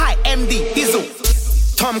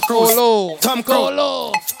Tom Cruise. Tom Cruise.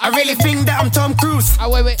 I really think that I'm Tom Cruise.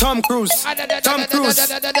 Wait. Tom Cruise. Tom Cruise.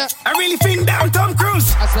 I really think that I'm Tom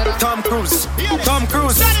Cruise. Tom Cruise. Tom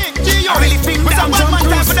Cruise. I really think that I'm Tom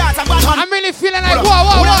Cruise. I'm really feeling like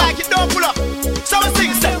whoa. Like it, don't pull up. So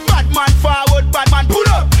sing, say, bad man forward, bad man pull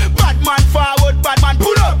up. Bad man forward, bad man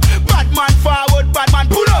pull up. Bad man forward, bad man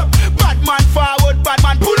pull up. Bad man forward, bad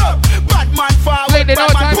man pull up. Bad man forward, they know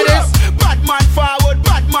what time it is. Bad man forward,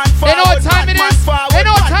 bad man forward. They know what time it is. They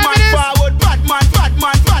know what time it is. Bad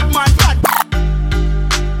man.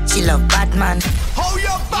 She love bad man. How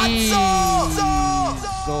you bad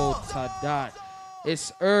so to that.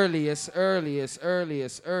 It's early. It's early.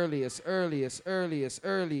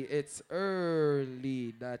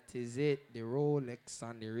 That is it. The Rolex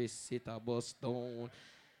on the wrist, it a bust down.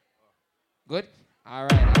 Good? All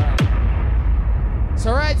right.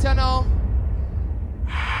 So right, you know.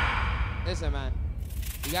 Listen, man.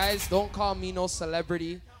 You guys, don't call me no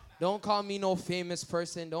celebrity. Don't call me no famous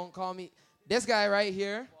person. Don't call me... This guy right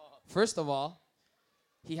here, first of all,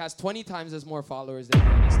 he has 20 times as more followers than me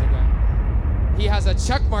on Instagram. He has a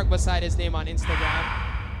check mark beside his name on Instagram.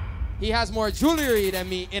 He has more jewelry than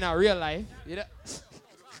me in a real life. You know?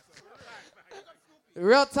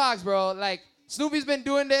 Real talks, bro. Like, Snoopy's been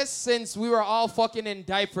doing this since we were all fucking in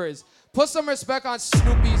diapers. Put some respect on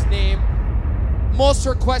Snoopy's name. Most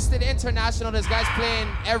requested international. This guy's playing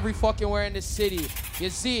every fucking where in the city. You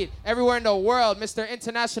see it everywhere in the world. Mr.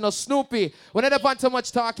 International Snoopy. We don't have on too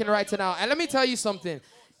much talking right now. And let me tell you something.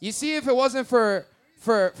 You see, if it wasn't for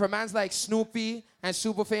mans like Snoopy and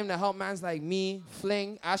Super Fame to help mans like me,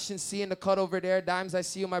 Fling, Ashton C in the cut over there, Dimes, I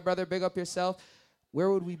see you, my brother, big up yourself.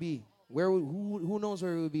 Where would we be? Who knows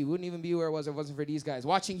where we would be? We wouldn't even be where it was if it wasn't for these guys.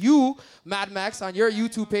 Watching you, Mad Max, on your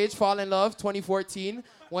YouTube page, Fall in Love 2014,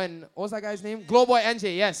 when, what was that guy's name? Glowboy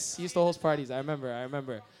NJ, yes. He used to host parties. I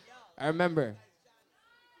remember.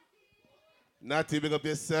 Natty, big up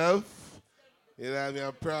yourself. You know what I mean?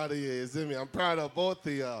 I'm proud of you. You see me? I'm proud of both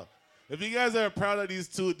of y'all. If you guys are proud of these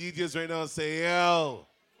two DJs right now, say yo.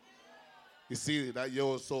 You see, that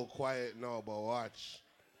yo is so quiet now, but watch.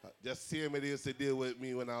 Just see him, they used to deal with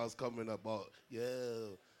me when I was coming up about,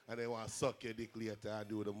 and they want to suck your dick later and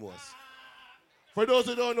do the most. For those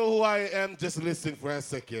who don't know who I am, just listen for a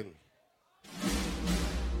second.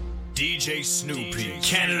 DJ Snoopy,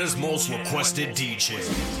 Canada's most requested DJ.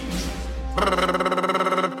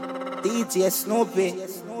 DJ Snoopy,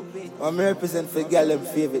 I'm represent for girl and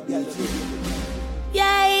favorite DJ.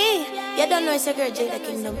 You don't know it's your girl Jada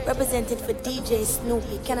Kingdom, represented for DJ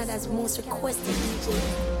Snoopy, Canada's most requested DJ.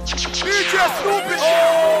 DJ Snoopy!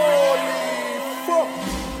 Holy fuck!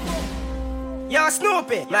 Yo,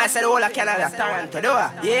 Snoopy, man, I said all of Canada, Toronto, do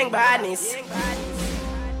it. You ain't badness.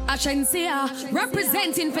 Ashansia,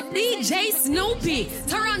 representing for DJ Snoopy,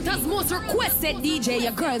 Toronto's most requested DJ,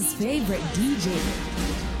 your girl's favorite DJ.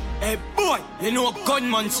 Hey boy, you know a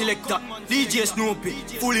gunman selector, DJ Snoopy,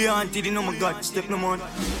 fully haunted, you know my God, step no more.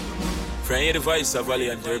 From here the voice of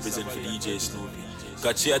Valiant represent for DJ Snoopy.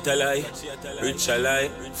 Kachiata lie, Rich lie,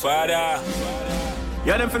 Father.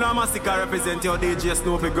 Yeah, them finna massacre represent your DJ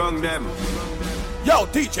Snoopy, gang them. Yo,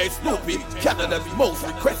 DJ Snoopy, Canada's most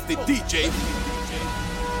requested DJ.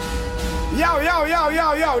 Yo,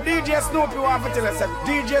 DJ Snoopy want to tell us that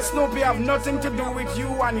DJ Snoopy have nothing to do with you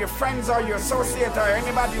and your friends or your associate or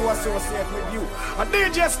anybody who associate with you. A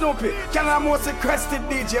DJ Snoopy, Canada's most requested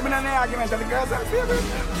DJ. I'm in an argument that the girls are favorite.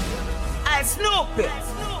 Hey, Snoopy.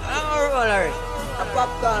 I'm a roller. A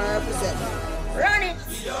popcorn represent. Run it.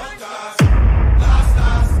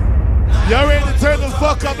 Y'all ready to turn the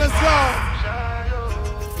fuck up? Let's go.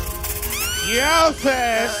 Yeah,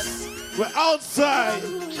 fast. We're outside.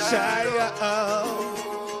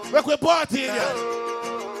 Look, we're partying, yeah.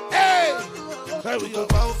 Hey! There we go.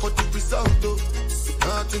 For the result,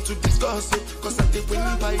 nothing to discuss, cause I did win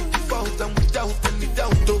by default and without any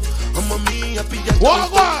doubt. I'm a me happy and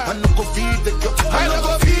what? I no go feed the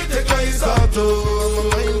guys out. I'm a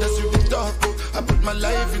mind that's really dark. I put my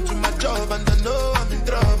life into my job and I know I'm in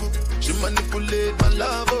trouble. She manipulate my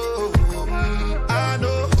love. I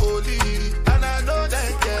know holy and I know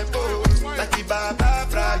that careful. Like the Baba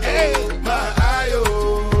Frayo, my ayo,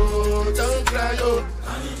 don't cry, yo.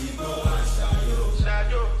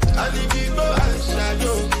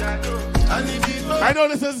 I know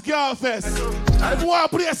this is Girl Fest. I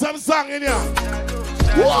want to play some song in here.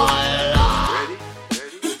 Ready?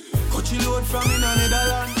 Coachy load from in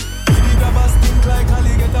Netherlands.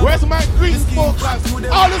 Where's my green smoke?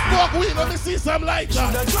 All the smoke weed, let me see some light.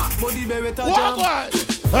 What?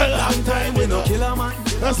 A long time we no kill a man.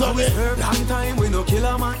 That's how we long time we no kill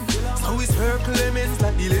a man. So we her Clemens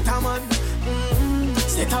like the little man.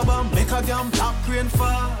 Set a bomb, make a damn black rain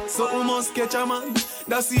fall. So we must catch a man.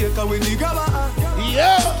 That's the echo when the grabber.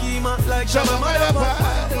 Yeah. Schema like Shabba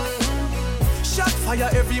Motherfucker. Shot fire,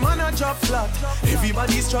 every man a drop flat.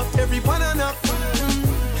 Everybody's trapped, every pan a nap.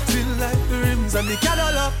 Still like the rims and the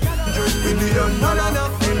Cadillac. $1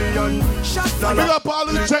 million. Shot fire. Big up all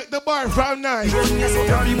who check the bar from 9.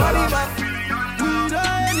 Everybody back. We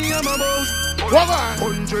any of my boss. What on?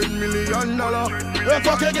 $100 million. We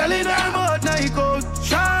fucking girl in there. But Nike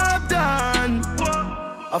sharp down.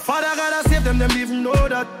 A father gotta save them even know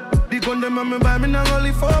that. The gun them on me buy me now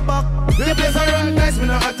only 4 back. The place I run nice, me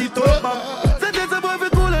now at the top back. Say this a boy fi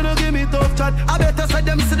cool and don't give me tough chat. I better say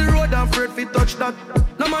them see the road and afraid fi touch that.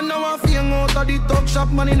 No man now want fi hang out of the talk shop.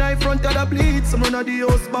 Man in the front of the bleed, some run of the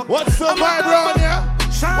house back. What's the vibe round here?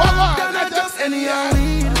 Sharp gun not just any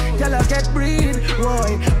weed. Y'all get breed,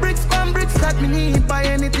 boy. Bricks from bricks that me need. Buy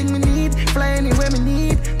anything me need, fly anywhere me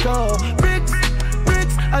need. Go bricks,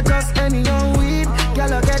 I just any weed.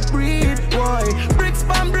 Y'all get breed, boy. Bricks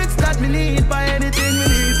from bricks that me need. Buy anything me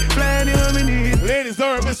need, fly anywhere me need. Ladies,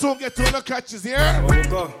 don't worry, me soon get to the catches here. Oh,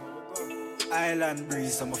 go. Island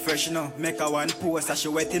breeze, I'm a fresh, you know. Make a one post, as she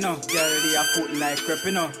wet, you know. Girl, they a foot like crep,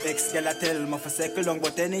 you know. Ex-girl a tell me for cycle long,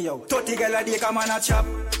 but anyhow. 30 girl a day, come on a chop.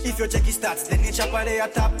 If you check his stats, then you chop a day a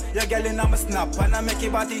top. Your girl in a my snap, and I make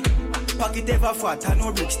it body. Pocket ever fat, and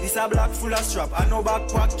no bricks. This a black full of strap, and no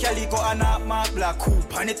backpack. Calico and a mark black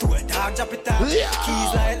coupe, and it to a dog, drop it up. Yeah.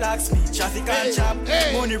 Keys like locksmith, traffic and chop.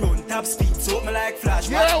 Money run, top speed, so me like flash.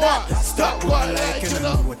 Yeah, what? Stop what like you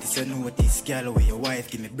know. Notice, you notice, girl, where your wife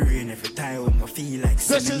give me brain every time. I feel like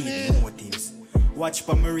sending me motives. Watch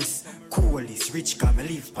pa my wrist, coolies. Rich come me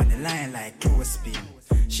leave on the line like clothespin.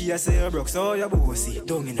 She a say you broke, so you bossy.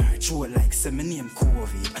 Down in her throat like say my name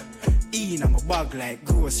COVID. In my bag like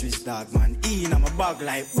groceries, dog man. In my bag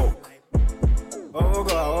like book. Oh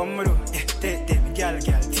God, what me do? Take them girl,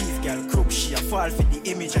 thief, girl, crook. She a fall for the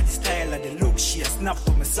image and the style and the look. She a snap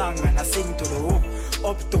to my song and I sing to the hook.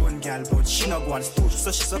 Uptown girl, but she no go and stoosh.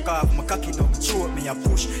 So she suck off my cocky down, throat me a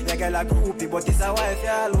push. Yeah, girl a groupie, but it's a wife,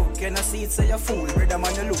 yeah, look. Can I see it, say you fool, brother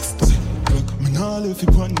man, you look stupid. Look, me nah left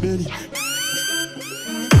you on belly.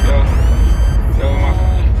 Yo, man.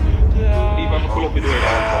 Leave up a pull up with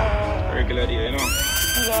it, regular day, you know.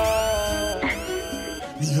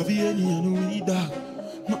 Me have any and we dog.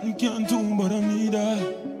 Nothing can do but I need that.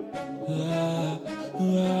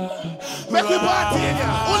 Make we party in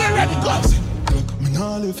here. Who they ready go? Look, me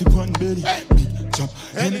nah left you on belly. Big chop,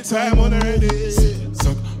 anytime on the ready.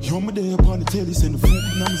 Suck, you're my day upon the telly. Send the food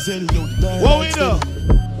and I'm zelly. Yo, the die. What we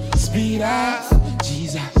do? Speed up,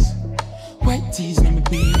 Jesus. White tees, let me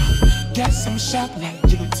be. Get some sharp like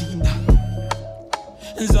guillotine.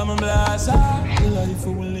 And I'm a blaster. Life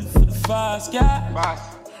will live for the fast guy.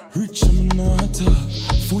 Rich I'm not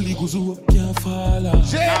fully goes up, can't fall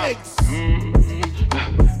off.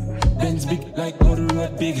 Benz big like motor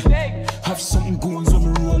road big. Have something goons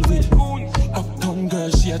on the roll with. Uptown girl,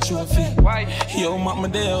 she a trophy. Yo, mama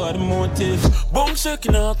there are the motive. Bone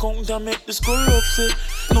shaking her account and make the skull upset.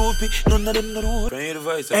 No pick, none of them know. Hey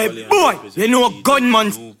boy, you know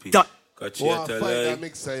gunman. Catch you at a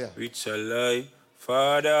lie. Rich a lie.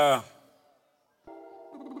 Father.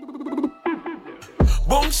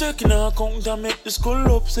 Bone shaking her account and make the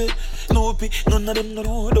skull upset. No pick, none of them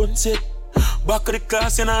know, don't say. Back of the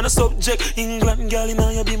class and on the subject. England girl in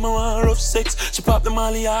her be my war of sex. She pop the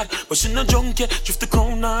molly hard, but she no junkie. Drift the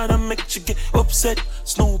crown hard and make you get upset.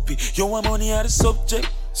 Snoopy, yo I'm money at the subject.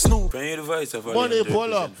 Snoopy. Can you advise of money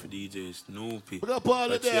pull up for DJ Snoopy? Put up all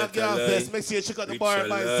the day girl first. Make sure you check out the bar and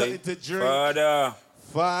buy something to drink.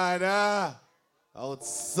 Father.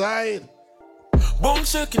 Outside. Bone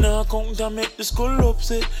shaking her account and make the skull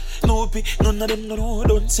upset. Snoopy, none of them know,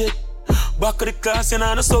 don't say. Back of the class and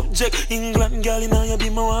on the subject. England girl in her be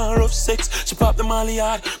my war of sex. She pop the molly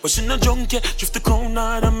hard, but she no junkie. Drift the crown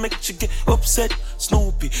hard and make you get upset.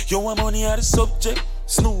 Snoopy, yo I'm money at the subject.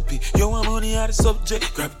 Snoopy, yo I'm money at the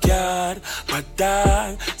subject. Grab card, bad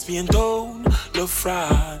dog, spin down, love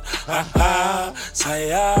fraud. Ha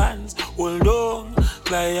science, hold on,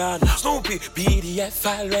 client. Snoopy, BDF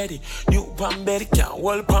file ready. New palm belly, can't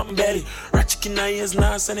hold palm belly. Ratchet in her ears,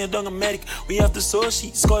 now send it down a medic. We have the soul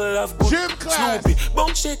sheet, skull of good. Snoopy,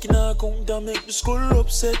 bone shaking her account and make the skull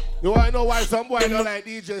upset. You wanna know why some boy don't like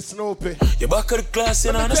DJ Snoopy? You back of the class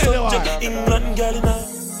and on the subject. England girl in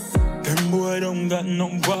her. Them boy don't got no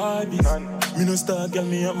Barbies. Me no star girl,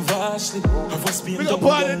 me am vastly. Have a spin down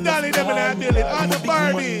girl in the building. On the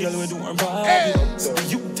Barbies. Girl we do her Barbie. So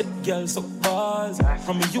you take girl so balls.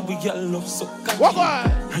 From me you be girl love so cocky. What boy?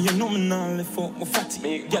 And you know me now left out my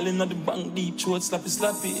fatty. Girl inna the bank deep throat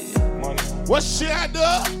slappy. What she a do?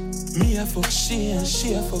 Me a fuck she and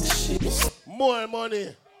she a fuck she. More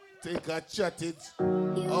money. Take a chat it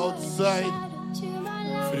outside.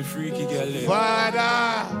 For the freaky girl.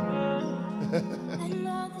 Father.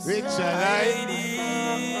 Richard, right?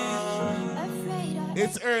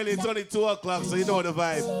 It's early, it's only 2 o'clock, so you know the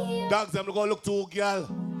vibe. Dogs, I'm gonna look to girl.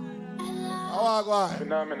 How are you going?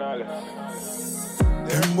 Phenomenal.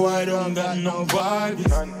 Them boy don't got no body.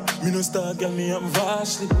 Me no star girl, me am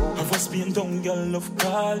vastly. Have a Spain town girl love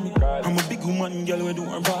call me. I'm a big woman girl we do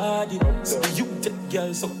her body. So the you take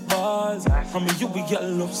girl so balls. I'm a you girl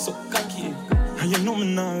love so cocky. And you know me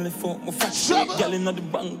now left for my fat shit. Girl in the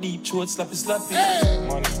bank deep throat slappy.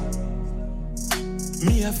 Money.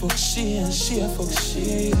 Me a fuck she and she a fuck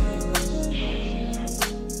she.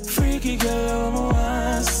 Freaky girl I'm a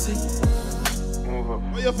want see.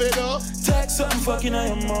 What you feel though? Text something fucking on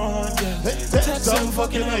your mouth, yeah. Text something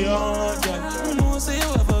fucking on your mouth, yeah. You know say you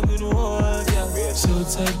have a good one, yeah. So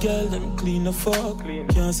tight girl, let me clean the fuck.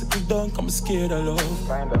 Can't settle down, I'm scared of love.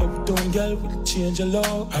 Uptown girl will change your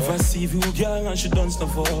love. Have a CV girl and she done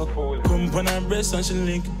stuff up. Come on her breast and she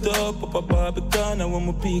link it up. Up a Barbican, I want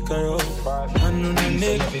me pick her up. And on her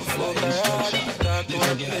neck, fuck her hard. Talk to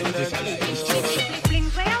her, play with her.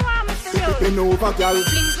 Flings where you want me to do. Bend over, girl.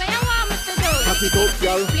 Flings where you want me to do. Pack it up,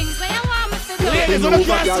 girl. Flings where you want me to do. Ladies on the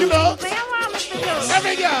class, you know. Where you want me to do.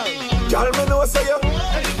 Every girl. Girl, me know say you.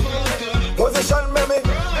 Position, baby.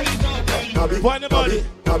 Point the body.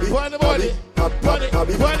 Point the body. Point the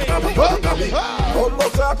body. Come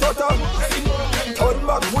back, Tota. Turn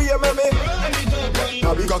back, we me.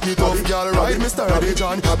 Cock it up, girl, right, Mr. Rabbi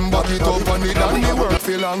John. Back it up on the down, the work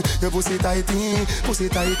feel long. Your pussy tighty, pussy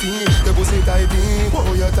tighty, your pussy tighty,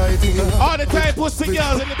 oh, you're tighty. All the tight pussy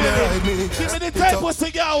girls in the building. Give me the tight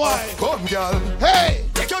pussy girl, why? Come, girl. Hey!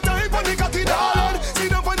 Take your time on the cocky, darling. See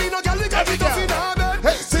the body, no girl, the cocky tough in her bed.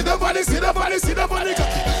 Hey, see the body, see the body, see the body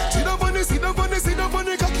cocky. See the body, see the body, see the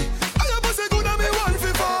body cocky. I have pussy good and me want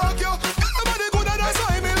to fuck you. Your body good and that's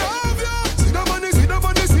why me love you. See the body, see the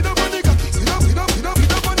body, see the body cocky. See the body.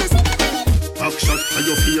 Back shot to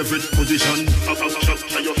your favorite position. Back shot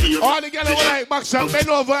to your favorite. All the girls who like back shot, bend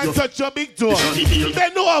over and touch your big toe.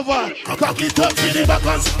 Bend over. Cock it up to the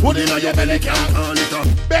backers. Put it on your belly, can't call it up.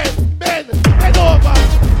 Bend over.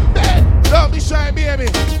 Bend. Don't be shy, baby.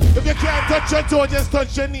 If you can't touch your toe, just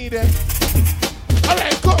touch your knee then.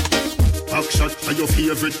 Alright, come. Back shot to your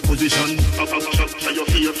favorite position. Back shot to your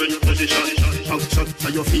favorite position. Back shot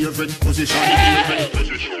to your favorite position.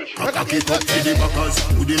 Cock it up to the backers.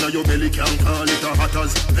 Put it on your belly, can't call it a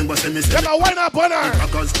hatters. Remember say me say. Yeah, wind up on her.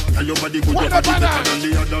 Tell your body good, your body better than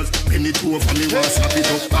the others. Penny two for me, want slap it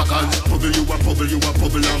up, packers. Bubble you a bubble, you a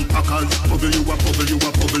bubble and packers. Bubble you a bubble, you a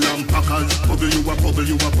bubble and packers. Bubble you a bubble,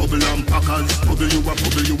 you a bubble and packers. Bubble you a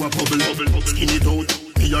bubble, you a bubble. Skin it out,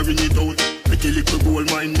 me a ring it out. Pretty little gold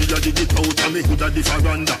mine, me a dig it out. And me hood a the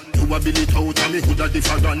veranda. You a bill it out, and me hood a the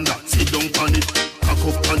veranda. Sit down on it, cock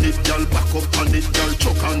up on it, girl, back up on it, girl,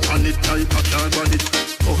 choke on it, girl, cock your on it.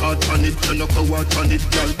 Go hard on it, you no go hard on it,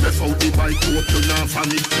 girl. Press out the bike, hope you not fan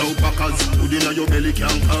it. Now backers, hood inna your belly,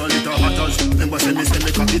 can't call it a hatters. Remember say me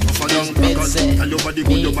cock it tougher than crackers. Tell your body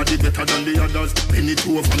good, your body better than the others. Penny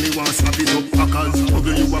two for me, want slap it up, packers.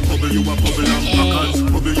 Bubble you a bubble, you a bubble and packers.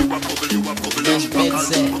 Bubble you a bubble, you a bubble and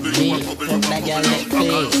packers. Bubble you a bubble, you a bubble and packers.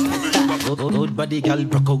 Good body girl,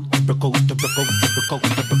 broke out. Good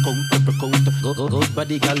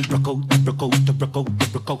body girl, broke out.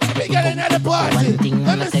 We get another party. One thing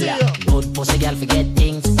I'ma tell ya, good pussy girl forget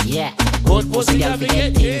things, yeah. Good pussy girl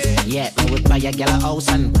forget things, yeah. I would buy a girl a house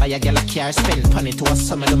and buy a girl a car, spend money to a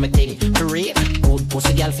summer do me thing. For real, good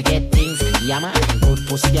pussy girl forget things, yeah man. Good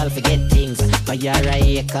pussy girl forget things. Buy her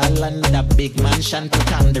a acre and a big mansion,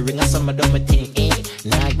 put on the ring a summer do me thing, eh.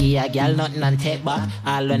 Nah give a girl nothing and take back.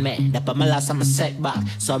 All when me, that put my last I'm a setback.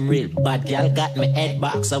 Some real bad girl got me head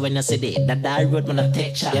back. So when I see that road when I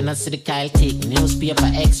take shot, you know see the Kyle take newspaper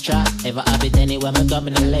extra. Ever have it anywhere me go me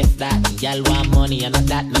no left that. Girl want money and not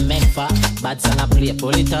that me meant for. Bad song I play, pull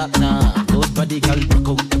it up now. Good body girl, broke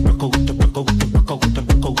out.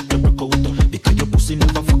 Because your pussy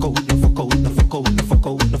never fuck out.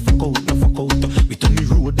 We turn the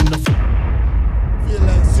road in the feel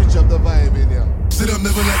like switch up the vibe in here. Sit up,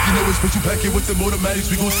 never like you know it's but you pack it with the automatics.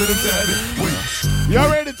 We gon' set them to heaven. Wait. Y'all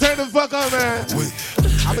ready to turn the fuck up, man? Wait.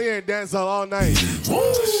 I've been here dancing all night.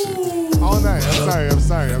 All night. I'm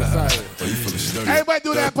sorry. Everybody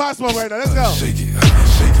do that possible right now. Let's go. Shake it.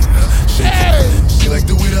 Hey. She like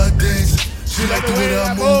the way that I dance. She like the way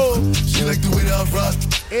that I move. She like the way that I rock.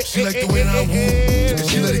 She like the way that I move. And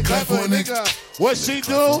she let it clap for a nigga. What she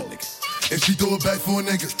do? And she throw it back for a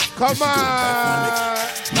nigga. Come on.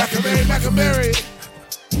 Macamary.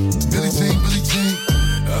 Billie Jean.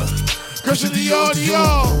 Christian Dior.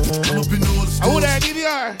 I would have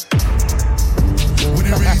DDR. When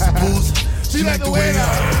they raise the bulls, she like the way now.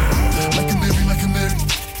 Like a Mary.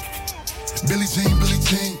 Billie Jean.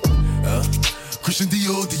 Christian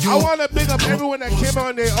Dior. I want to big up everyone that came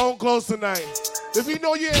on their own clothes tonight. If you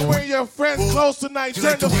know you ain't wearing your friend's clothes tonight,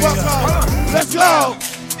 turn the fuck up. Let's go.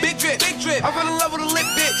 Big drip. I fell in love with a lit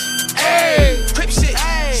bitch. Hey. Crip shit.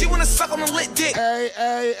 Hey. She wanna suck on a lit dick.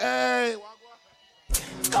 Hey.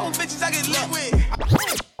 Couple bitches I get lit with.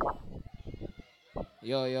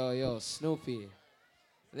 Yo, Snoopy.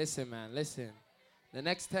 Listen, man, listen. The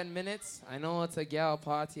next 10 minutes, I know it's a gal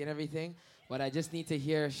party and everything, but I just need to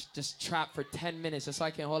hear just trap for 10 minutes just so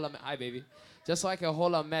I can hold them. Hi, baby. Just so I can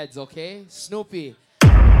hold on meds, okay? Snoopy.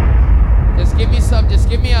 Just give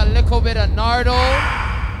me a little bit of Nardo.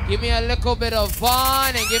 Give me a little bit of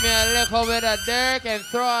Vaughn and give me a little bit of Dirk and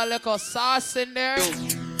throw a little sauce in there.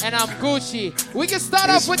 And I'm Gucci. We can start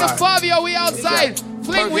off with the Fabio. We outside.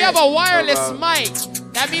 Fling, we have a wireless mic.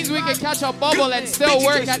 That means we can catch a bubble and still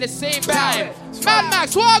work at the same time. Mad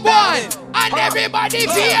Max, walk one. And everybody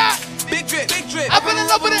here. Big drip. I fell in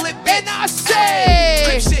love with it. And I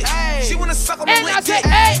say. She wanna suck on my and I say,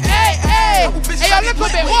 hey. Hey, a little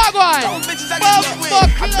bit, walk on. I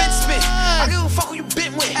been spit. I give a fuck who you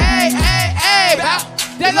been with. Hey.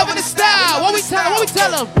 They loving the style. What we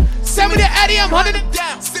tell them? Send me the Addy, I'm hunting it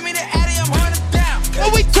down. Send me the Addy, I'm hunting it down.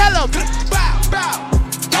 What we tell them? Bow.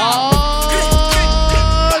 Oh,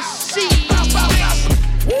 shit.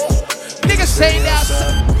 Niggas saying that.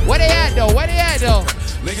 Where they at though?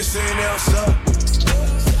 Niggas saying they outside.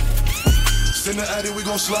 Send the Addy, we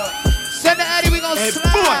gon' slide. Hey,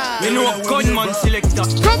 boy, you know a gunman selector.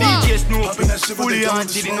 Come on. DJ Snoopy, fully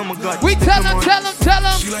haunted, you know my God. We tell them.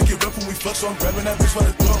 She like it rough when we fuck, so I'm grabbing that bitch by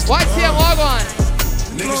the throat. Watch him, walk on.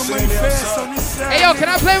 Niggas saying they outside. Hey, yo, can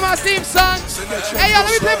I play my theme song? Hey, yo,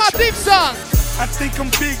 let me play my theme song. I think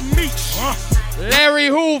I'm Big Meech. Larry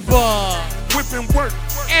Hoover. Whipping work.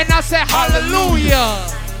 And I said hallelujah.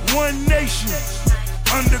 One nation.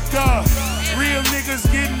 Under God. Real niggas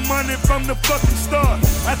getting money from the fucking start.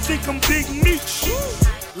 I think I'm Big Meech.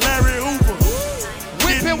 Larry Hoover.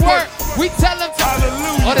 Whipping work. We tell them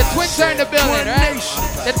hallelujah. Oh, the twins are in the building, right?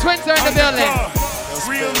 The twins are in the building.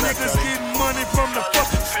 Real niggas getting money from the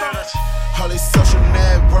fucking start. All these social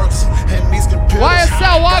networks and these computers.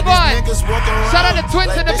 YSL, walk on. Shout out the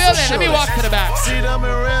twins in the building. Let me walk to the back. See them in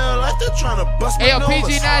real life, they're trying to bust me. Hey, yo,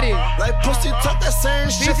 PG90. Like pussy talk that same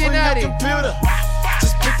shit from your computer.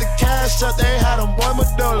 Just pick the cash up, they had them boy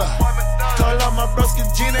Madola. Call up my broski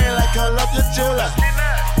Gina like call up your jeweler.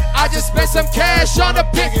 I just spent some cash on the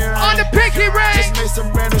pinky ring. Just made some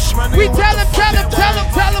brand new shmoney. We tell them.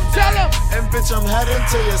 And bitch, I'm heading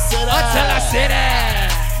to your city. Until I sit down.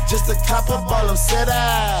 Just a cop up all them city.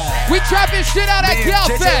 We trapping shit out at Gal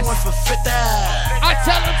Fest. I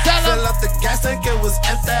tell them. Fill up the gas tank, it was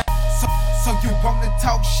empty. So you wanna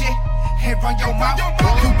talk shit? Hey, run your mouth.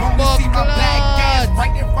 You wanna see my black gas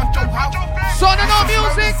right in front your house? So no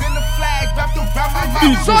music. In the flag wrapped around my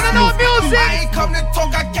mouth. So no music. I ain't come to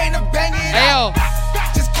talk, I came to bang it out.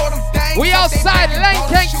 Just call them things. We outside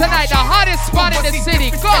Langkang tonight, the hottest spot in the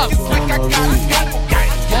city. Come.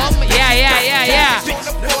 Yeah.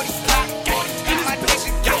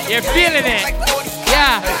 You're feeling it.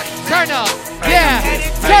 Yeah. Turn up. Yeah.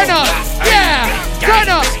 Turn up. Yeah. Turn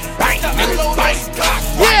up.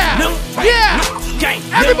 Yeah.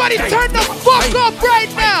 Everybody turn the fuck up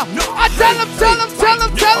right now. I tell them.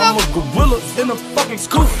 I'm a gorilla in a fucking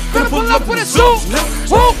scoop. Gonna pull up with a suit.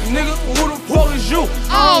 Who? Nigga, who the fuck is you?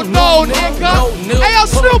 Oh no, nigga. Hey, yo,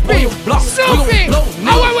 Snoopy.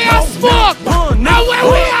 How where we are smoke?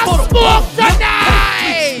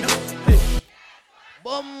 Tonight?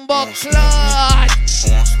 Bumbo Clutch.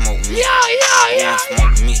 Who want smoke me? Yo. Who want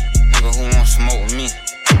smoke me? Nigga, who want smoke me?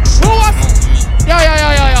 Who wants smoke me?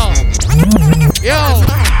 Yo.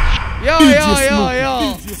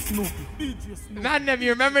 Man, you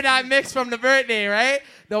remember that mix from the birthday, right?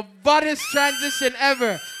 The buttest transition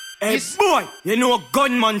ever. Hey, boy, you know a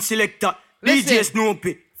gunman selector. DJ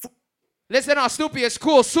Snoopy. Listen, Snoopy is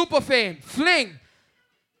cool. Super fame. Fling.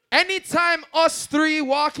 Anytime us three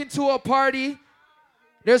walk into a party,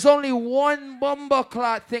 there's only one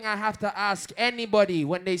bumbleclot thing I have to ask anybody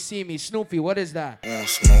when they see me. Snoopy, what is that? Who want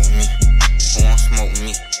smoke me? Who want smoke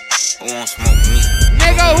me? Who want smoke me?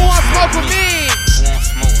 Nigga, who want smoke with me? Who want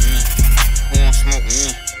smoke me? Who want smoke me?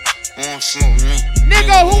 Who want smoke me?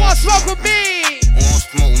 Nigga, who want smoke with me? Who want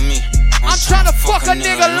smoke me? I'm trying to fuck a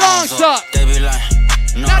nigga lungs up. They be like,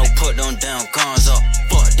 no, don't put them down guns up.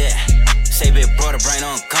 Fuck that. Say big brother, brain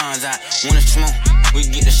on guns out. Wanna smoke? We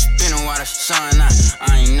get the spinning while the sun out.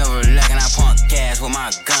 I ain't never lacking, I pump gas with my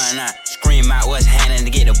gun out. scream out what's happening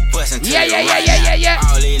to get the bus until Yeah.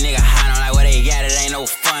 All these niggas high on like what they got, it ain't no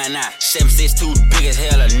fun now. 7'6" too big as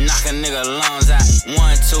hell to knock a nigga lungs out. 1,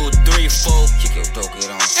 2, 3, 4, kick your throat,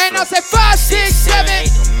 get on. And I say 5, 6,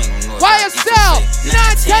 7. Why yourself? 9,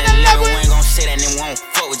 10, 11. We ain't gon' say that nigga won't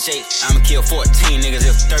fuck with Jake. I'ma kill 14 niggas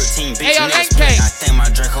if 13 bitch niggas play. I think my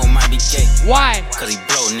Draco might be gay. Why? Cause he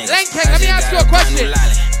blow niggas. Lankang, let me ask you a question.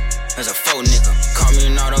 There's a faux nigga. Call me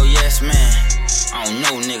an auto yes man. I don't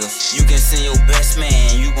know nigga. You can send your best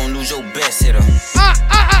man. You gon' lose your best hitter.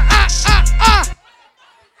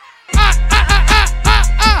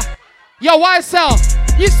 Yo, YSL,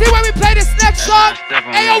 you see when we play this next song?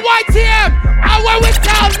 Hey, yo, YTM, I went with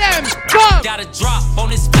down them. Come. Got a drop on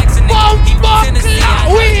this flexing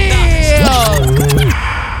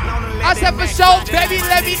I said for sure, baby,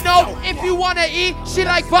 let me know if you wanna eat. She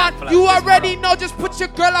like Von, you already know, just put your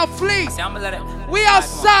girl on fleek. We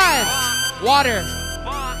outside. Water.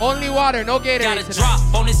 Only water, no Gatorade. Got a drop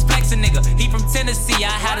on this flexing nigga. He from Tennessee. I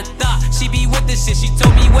had a thought she be with this shit. She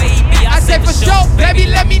told me where he be. I said for sure, baby,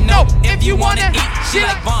 let me know if you wanna eat. She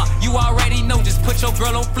like Von, you already know. Just put your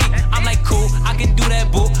girl on fleek. I'm like cool, I can do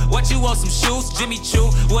that, boo. What you want? Some shoes, Jimmy Choo,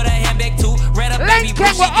 with a handbag too. Red up, baby.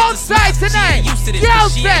 Lankang, we're outside tonight.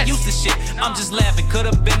 She ain't used to shit. I'm just laughing.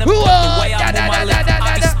 Could've been a fuck the way I move my lip.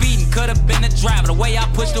 I be speeding. Could've been a driver the way I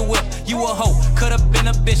push the whip. You a hoe. Could've been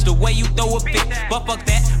a bitch the way you throw a fit. But fuck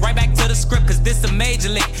that. Right back to the script, cause this a major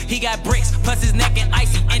lick. He got bricks, plus his neck and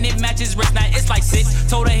icy, and it matches wrist. Now it's like 6.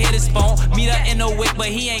 Told her hit his phone, meet her in the wick, but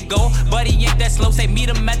he ain't go. But he ain't that slow, say meet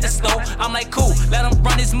him at the stove. I'm like cool, let him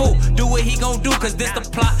run his move. Do what he gon' do, cause this the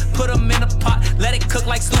plot. Put him in a pot, let it cook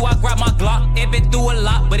like stew. I grab my Glock, it been through a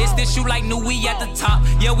lot, but it's this shoe like new, we at the top.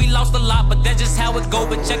 Yeah, we lost a lot, but that's just how it go.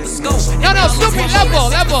 But check the scope. No, Snoopy,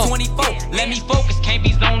 level. 24. Let me focus, can't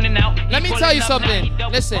be zoning out. Let me tell you something.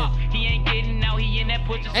 Listen.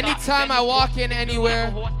 Anytime I walk in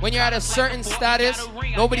anywhere, when you're at a certain status,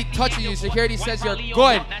 nobody touches you. Security says you're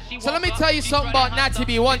good. So let me tell you something about Natty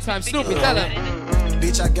B one time. Snoopy, tell him.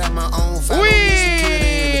 Bitch, I got my own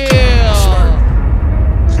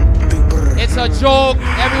It's a joke.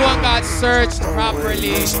 Everyone got searched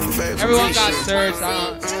properly. Everyone got searched.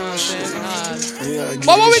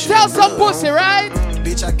 But when we tell some pussy, right?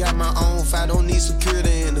 Bitch, I got my own fight. Don't need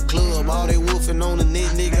security in the club. All they wolfing on the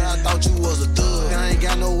net, nigga. I thought you was a thug. I ain't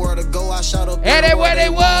got nowhere to go. I shot up. Hey, where they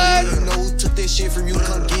was. You know who took that shit from you?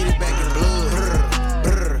 Come get it back in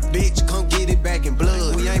blood. Bitch, come get it back in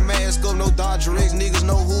blood. We ain't mask up, no Dodger X. Niggas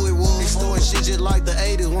know who it was. Storing shit just like the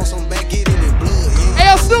 80s. Want some back, get it in blood. Hey,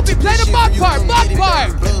 yo, Snoopy, play the butt part.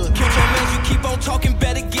 Catch your man, you keep on talking,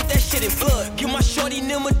 better get that shit in blood. Give my shorty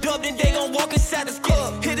them a dub, then they gon' walk inside this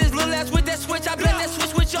club. Hit his little ass with that switch, I bet that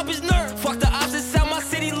switch up his nerve. Fuck the ops inside my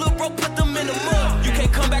city, little bro, put them in the mud. You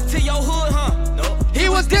can't come back to your hood, huh? No. He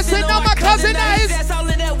was dissing on my cousin His ass all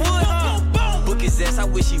in that wood, huh? Book his ass, I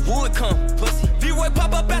wish he would come. Pussy. V-Roy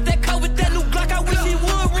pop up out that car with that new Glock, I wish he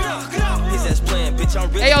would run. His ass playing, bitch, I'm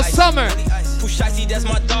really Hey, yo, Summer. Pooh Shicey, that's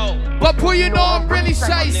my dog. But Pooh, you know I'm really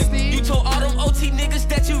shicey. You told all them OT niggas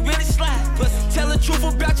that you really slide. Pussy, tell the truth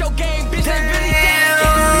about your game, bitch, ain't really that.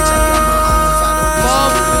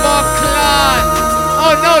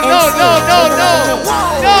 Oh, no.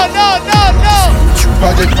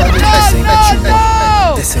 Project,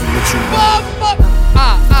 This ain't what you want.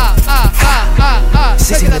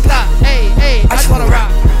 Take it a thought. Hey, I just wanna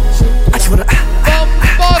rock.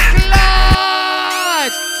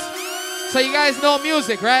 So you guys know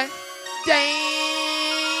music, right? Damn.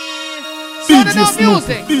 So they know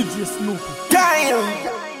music. DJ Snoopy. Damn.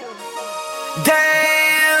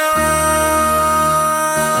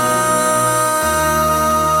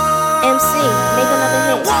 MC, make another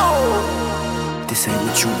hit. This ain't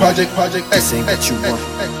what you want. Project, This ain't what you want.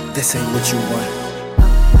 This ain't what you want.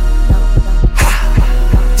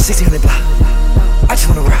 1600 block. I just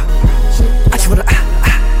wanna rock. I just wanna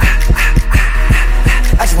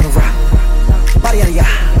I just wanna rock. Body yada yada.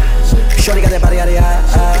 Shorty got that body yada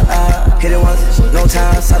yada. Hit it once, no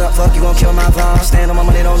time. Side up, fuck, you gon' kill my vibe. Stand on my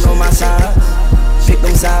money, don't know my size. Pick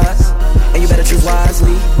them sides, and you better choose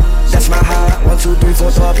wisely. That's my high. 1, 2, 3,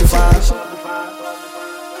 4, throw up your 5.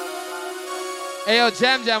 Hey yo,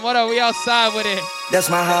 Jam, what are we outside with it? That's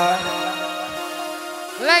my high.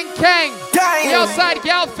 Lankang, we outside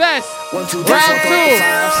Gal Fest. 1, 2, 3, Round 2.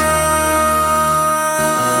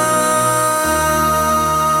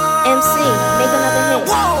 MC, make another hit.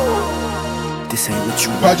 This ain't what you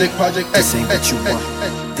want. Project, This ain't what you want.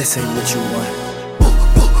 This ain't what you want.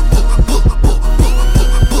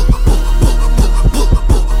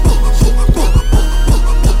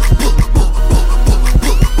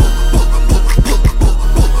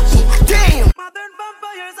 Damn. Modern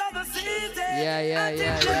vampires of the sea.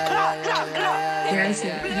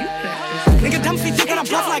 Nigga dumb feet think I'm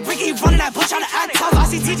bluff like Ricky, running that bush on the act tough. I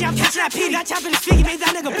see TJ, I'm catching that P. That chop in his feet, he made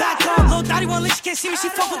that nigga back up. Lil' Dottie won't leave, she can't see me, she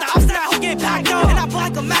fuck with the ops, that hoe get backed up. And I pull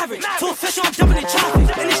like a maverick, full official, I'm dumping in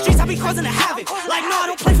traffic. In the streets, I be causing a havoc. Like, no, I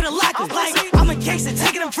don't play for the lack of. Like, I'm a gangster,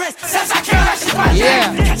 taking a risk. Since I can't that shit right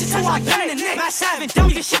there. Catch it so I get in the neck. Mash savage, dumb,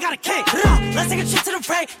 your shit got a kick. Let's take a trip to the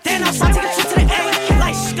break, then I'll start taking a trip to the A.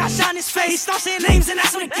 Like, got shot in his face, he start saying names, and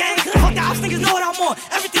that's when the gang. Fuck the ops, niggas know what I'm on.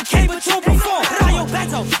 Everything came, but you don't perform. Put on your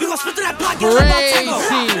bento, we gon' split through that block, get like my tango.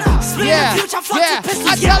 Yeah,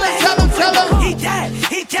 tell him. He dead.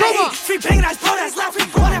 Free banging ass bro, that's left. Free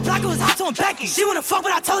boy, that block, it was hot to him Becky. She wanna fuck,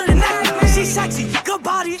 but I told her to neck. She sexy, good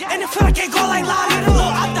body, and it feel like can't go like Lottie. Little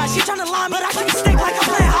I thought she tryna line, but I keep stick like I'm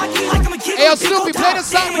playing hockey. Like I'm a kid. Hey, yo, Snoopy, play the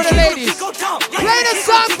song for the ladies. Play the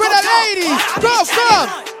song for the ladies. Come.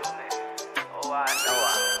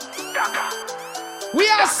 We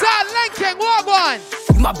outside Lincoln, walk one.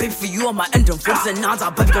 My baby for you on my end, fours and nines,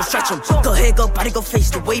 I'll baby go stretch them. Go ahead, go body, go face.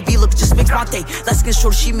 The way B look just makes my day. Let's get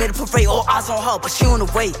short, she made a parade. All eyes on her, but she on the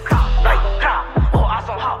way. All eyes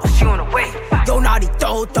on her, but she on the way. Yo, naughty,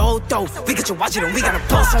 throw. We get your watch it and we got a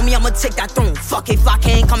boss on me, I'ma take that throne. Fuck it, Flock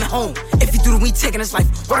ain't coming home. If you do the we taking his life,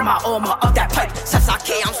 word of my arm, up that pipe. Steps I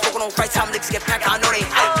K, I'm smoking on right time, niggas get packed, I know they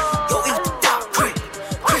hype. Yo, eat the dog, creep.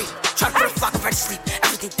 Try to put a flock of ready to sleep.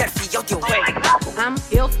 Everything dead for yo, deal way. I'm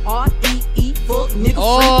F-R-E-E, fuck nigga free.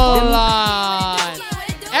 Hold on.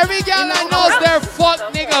 Every girl that knows they're fuck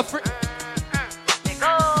nigga free.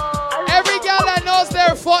 Every girl that knows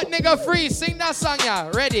they're fuck nigga free, sing that song, yeah.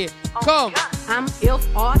 Ready? Come. I'm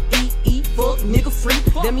F-R-E-E, fuck nigga free.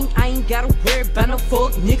 That mean I ain't gotta worry about no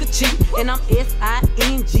fuck nigga cheat. And I'm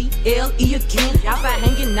S-I-N-G-L-E again. Y'all been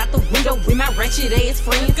hanging out the window with my ratchet ass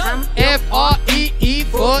friends. I'm F-R-E-E,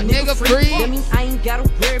 fuck nigga free. That mean I ain't gotta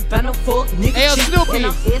worry about no fuck nigga cheat. Hey, yo, Snoopy.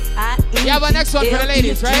 You have a next one for the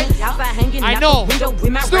ladies, right? I know.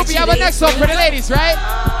 Snoopy, you have a next one for the ladies, right?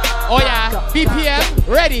 Oh yeah, BPM,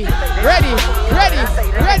 ready.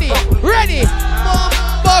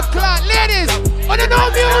 Buckler, ladies, on the no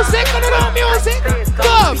music,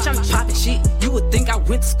 come. Bitch, I'm chopping shit. You would think I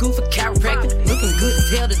went to school for chiropractic. Looking good as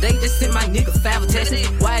hell today, just sent my nigga 5 attachments.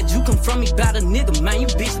 Why'd you come from me about a nigga, man? You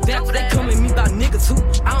bitch back, they come at me about niggas too.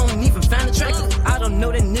 I don't even find attractive. I don't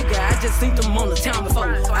know that nigga, I just seen them on the town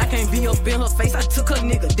before. I can't be up in her face, I took her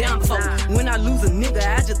nigga down before. When I lose a nigga,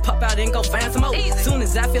 I just pop out and go find some more. Soon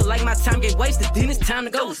as I feel like my time get wasted, then it's time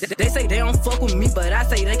to go. They say they don't fuck with me, but I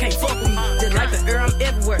say they can't fuck with me. Just like the air, I'm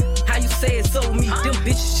everywhere. How you say it so me? Them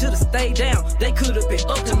bitches should've stayed down. They could've been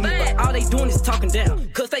up to me, but all they doing is talking down.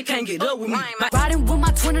 Cause they can't get up with me. Riding with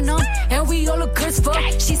my twin and them, and we all look good as fuck.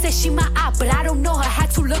 She said she my eye, but I don't know her.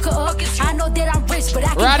 Had to look her up. I know that I'm rich, but I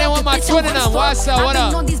can't. Riding with my twin and them. What's up? What up?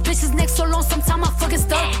 I've been on these bitches next so long, sometimes I fucking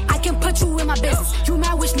stuck. I can put you in my business. You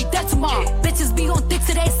might wish me dead tomorrow. Bitches be on dick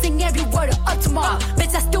today, sing every word of up tomorrow.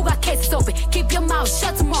 Bitch, I still got cases open. Keep your mouth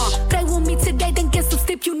shut tomorrow. Play with me today, then get some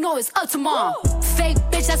sleep. You know it's up tomorrow. Fake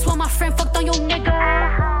bitch, that's why my friend fucked on your nigga.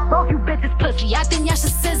 Both you bitches pussy, I think y'all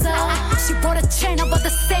should scissor. She brought a chain, I bought the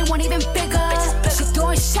same one, even bigger. She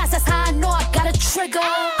throwing shots, that's how I know I got a trigger.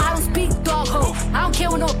 I don't speak dog ho, I don't care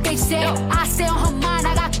what no bitch say. I say on her mind,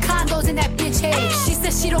 I got condos in that bitch head. She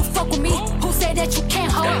said she don't fuck with me, who said that you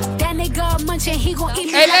can't hold? That nigga munching, he gon' eat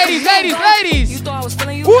me. Hey, like ladies. You thought I was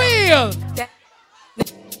feeling you? Wheel!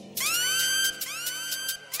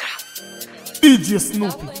 DJ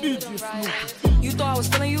Snoopy. You thought I was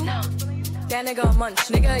feeling you? That nigga a munch.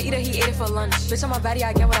 Nigga eat it, he ate it for lunch. Bitch on my body,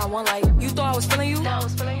 I get what I want. Like, you thought I was feeling you?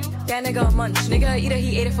 That nigga a munch. Nigga eat it,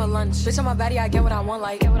 he ate it for lunch. Bitch on my body, I get what I want.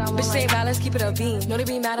 Like, bitch say bad, let's keep it a beam. Know they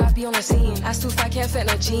be mad, I be on the scene. Ass too fat, can't fit in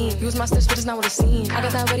a jean. Use my steps, but it's not what it seems. I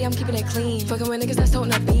got that ready, I'm keeping it clean. Fucking with niggas that's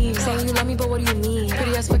toting a beam. Saying you love me, but what do you mean?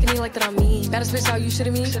 Pretty ass fucking me like that I'm mean. Baddest bitch, how you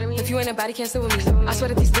shitting me? If you ain't a baddie, can't sit with me. I swear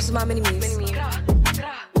that these bitches my mini-me's.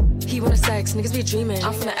 He wanna sex, niggas be dreaming.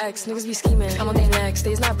 I'm from the X, niggas be scheming. I'm on their necks,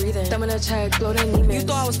 they's not breathing. Thumb in a check, blow their Neiman's. You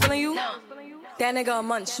thought I was feeling you? That nigga a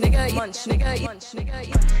munch, nigga eat, munch, nigga eat, munch, nigga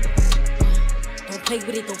eat. Don't play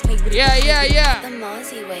with it, don't play with it. Yeah. The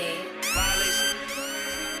Mosey way.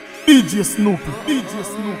 DJ Snoopy, DJ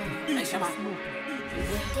Snoopy.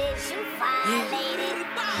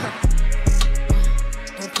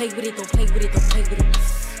 Don't play with it, don't play with it, don't play with it.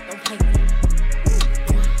 Don't play with it.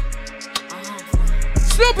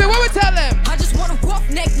 Snoopy, what we tell them? I just want a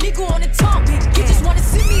roughneck nigga on the tongue. You just wanna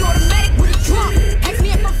see me automatic with a drum. Ask me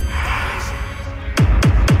if I'm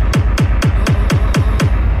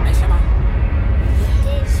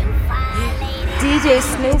DJ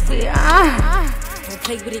Snoopy. Don't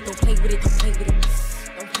play with it, don't play with it, don't play with it.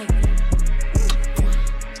 Don't play with it.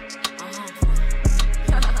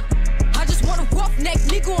 I just want a roughneck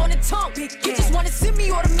nigga on the tongue. You just wanna send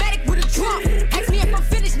me automatic with a drum. Ask me if I'm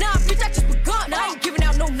finished, nah, bitch, I just begun. I ain't giving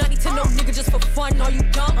out no nutty to no nigga just for fun. Are you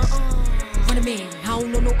dumb? Run a man, I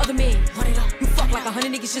don't know no other man. Run it up. You fuck like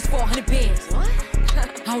 100 niggas just for 100 bands. What?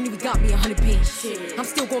 I don't even got me 100 bands. I'm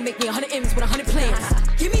still gonna make me 100 M's with 100 plans.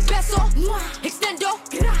 Give me peso, extendo.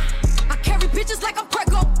 I carry bitches like I'm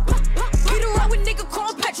Prego. Get around with nigga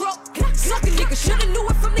called Petro. Suck a nigga, shoulda knew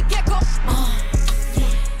it from the get-go.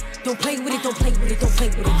 Don't play with it, don't play with it, don't play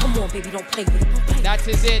with it. Come on, baby, don't play with it. That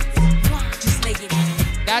is it. Just lay it.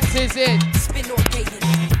 That is it. Spin or pay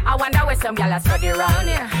it. I wonder where some gyal are study round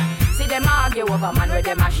here. See them argue over man where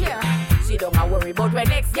them a share. See don't a worry about where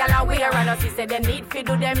next gyal are wear. And us say them need fi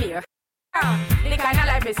do them here. The kind of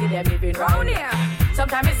life we see them living round here.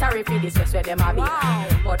 Sometimes it's sorry for this just where them a be.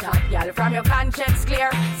 But hot gyal from your conscience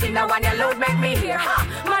clear. See now when your load make me hear.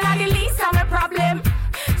 Man are the least of my problem.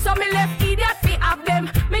 So me left idiot fi have them.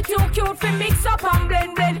 Me too cute fi mix up and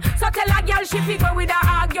blend blend. So tell a girl she fi go with her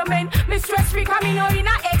argument. Me stress free cause me know in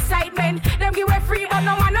a excitement. Them give way free but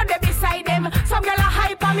no man no dey beside them. Some girl a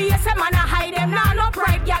hype on me, yes a man a hide them. Nah no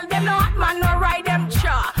pride girl, them no hot man no ride them.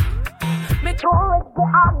 Cha. Me too rich fi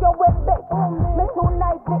argue with bitch. Me too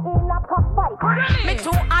nice fi in a cockfight. Me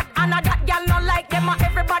too hot and a that girl no like them. And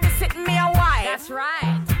everybody sitting me a while. That's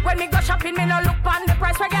right. When me go shopping, me no look on the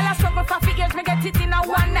price. Where girl a struggle for figures, me get it in a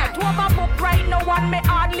one night. Overbook right, no one me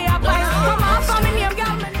hardly advise. Come on, for me name,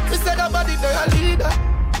 girl. Me said that body they a leader.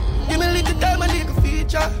 Give me a little time, a little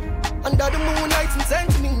feature. Under the moonlight, some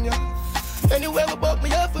sentiment, yeah. Anywhere we buck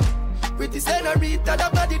me up, pretty senorita,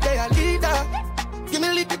 that body they a leader. Give me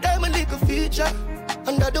a little time, a little feature.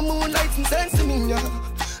 Under the moonlight, some sentiment,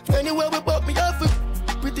 yeah. Anywhere we buck me up,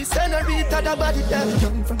 pretty senorita, that body there.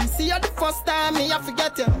 From see you the first time, me I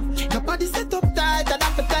forget you. Your body set up tight, that I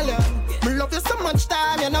have to tell you. Me love you so much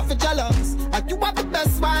time, you're not for jealous. Like you are the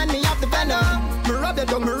best one, me have the venom. Me rub you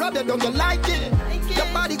down, you like it. Your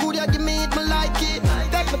body good, you give me it, me like it.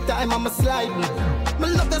 Take my time, I'm a slide. Me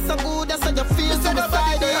love you so good, that's how you feel. So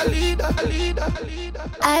beside it. A leader.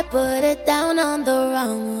 I put it down on the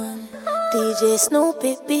wrong one. DJ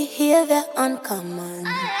Snoopy, behavior uncommon.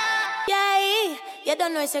 Yeah, you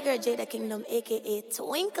don't know it's your girl Jada Kingdom, aka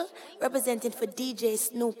Twinkle, representing for DJ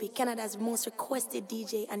Snoopy, Canada's most requested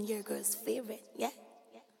DJ and your girl's favorite, yeah?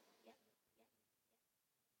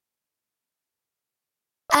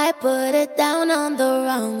 I put it down on the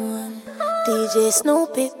wrong one. DJ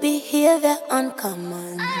Snoopy, behavior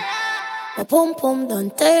uncommon. My pum pum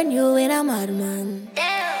don't turn you in a madman.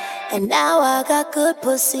 And now I got good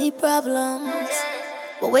pussy problems.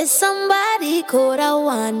 But with somebody could I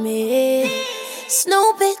want me.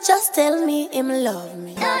 Snoopy just tell me him love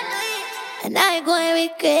me. And I ain't gonna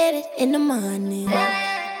regret it in the morning.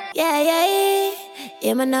 Yeah.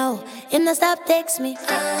 Him I know, him not stop text me,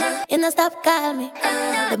 him not stop call me.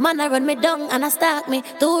 The man I run me down and I stalk me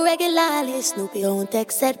too regularly. Snoopy on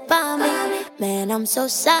text said for me. Man, I'm so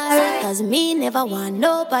sorry, cause me never want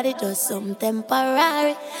nobody, just some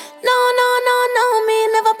temporary. No, me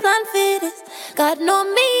never plan for this. God know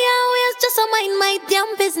me always just to mind my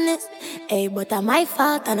damn business. Hey, but I'm my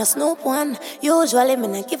fault and a Snoop one. Usually me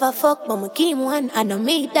not give a fuck, but me keep one. I know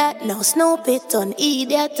me that now Snoopy turn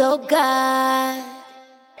idiot, oh God.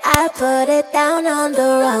 I put it down on the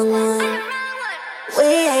wrong one. We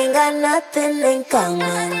ain't got nothing in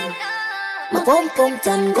common. My pum pum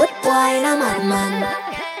done good boy and a madman.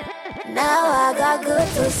 Now I got good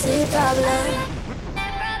to see problem.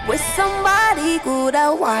 With somebody good I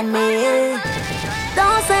want me.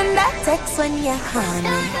 Don't send that text when you're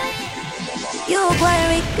honey. You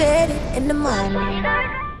gonna regret it in the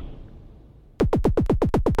morning.